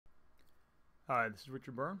Hi, this is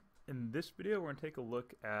Richard Byrne. In this video, we're going to take a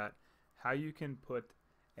look at how you can put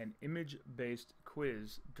an image-based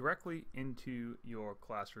quiz directly into your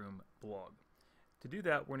classroom blog. To do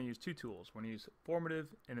that, we're going to use two tools. We're going to use Formative,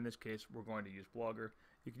 and in this case, we're going to use Blogger.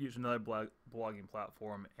 You could use another blogging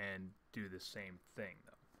platform and do the same thing,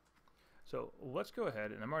 though. So let's go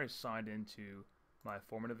ahead, and I'm already signed into my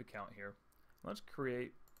Formative account here. Let's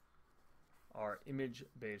create our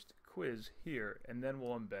image-based quiz here, and then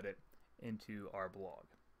we'll embed it into our blog.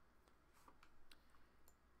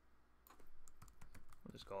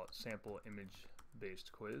 We'll just call it sample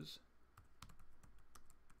image-based quiz.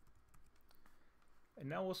 And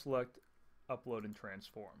now we'll select upload and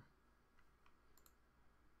transform.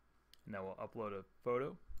 And now we'll upload a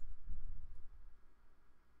photo.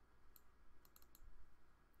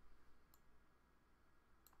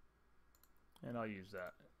 And I'll use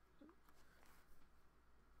that.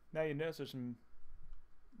 Now you notice there's some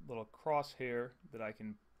little crosshair that I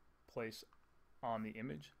can place on the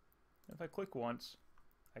image. If I click once,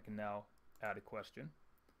 I can now add a question.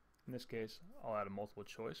 In this case, I'll add a multiple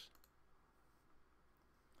choice.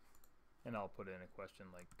 And I'll put in a question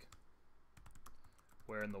like,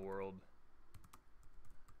 where in the world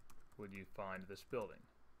would you find this building?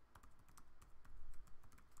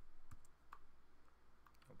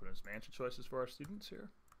 I'll put in some answer choices for our students here.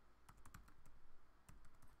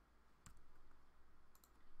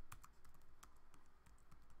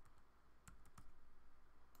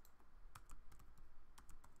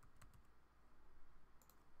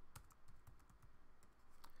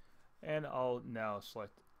 And I'll now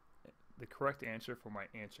select the correct answer for my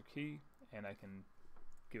answer key, and I can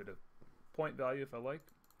give it a point value if I like.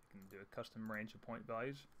 I can do a custom range of point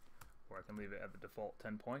values, or I can leave it at the default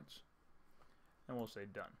 10 points. And we'll say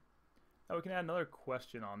done. Now we can add another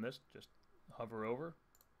question on this. Just hover over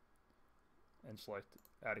and select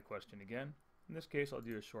add a question again. In this case, I'll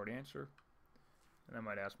do a short answer, and I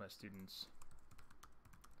might ask my students,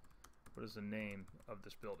 what is the name of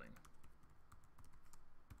this building?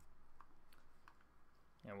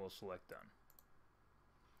 And we'll select done.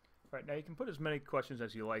 Right, now you can put as many questions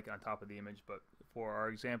as you like on top of the image, but for our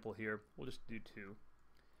example here, we'll just do 2.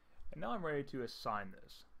 And now I'm ready to assign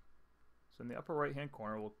this. So in the upper right hand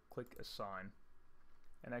corner, we'll click assign.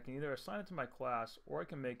 And I can either assign it to my class, or I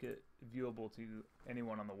can make it viewable to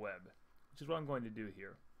anyone on the web, which is what I'm going to do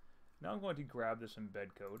here. Now I'm going to grab this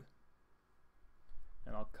embed code,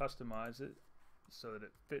 and I'll customize it so that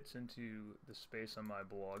it fits into the space on my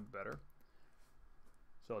blog better.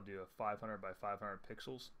 So I'll do a 500 by 500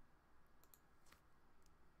 pixels,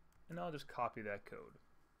 and I'll just copy that code.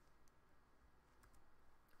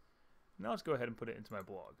 Now let's go ahead and put it into my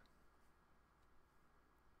blog.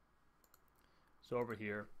 So over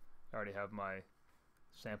here, I already have my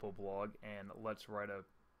sample blog, and let's write a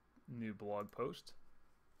new blog post.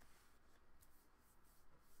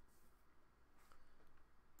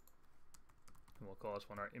 And we'll call this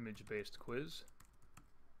one our image-based quiz.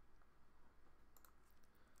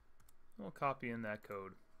 We'll copy in that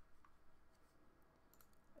code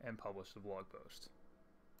and publish the blog post.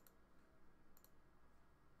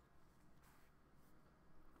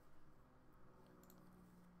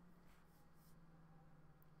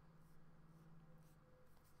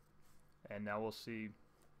 And now we'll see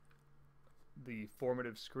the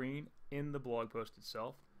formative screen in the blog post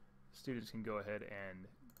itself. Students can go ahead and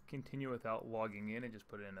continue without logging in and just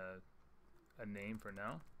put in a name for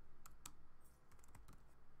now.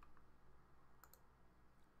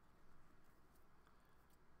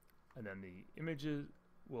 And then the images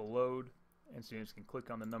will load, and students can click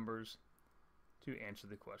on the numbers to answer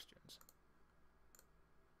the questions.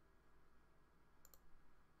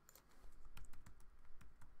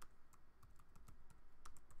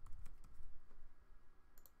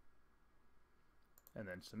 And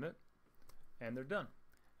then submit, and they're done.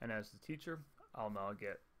 And as the teacher, I'll now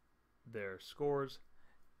get their scores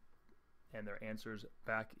and their answers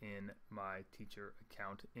back in my teacher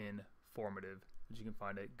account in Formative, which you can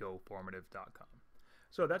find at goformative.com.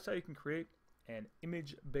 So that's how you can create an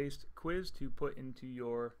image-based quiz to put into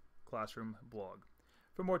your classroom blog.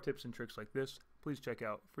 For more tips and tricks like this, please check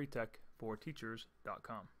out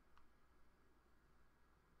freetechforteachers.com.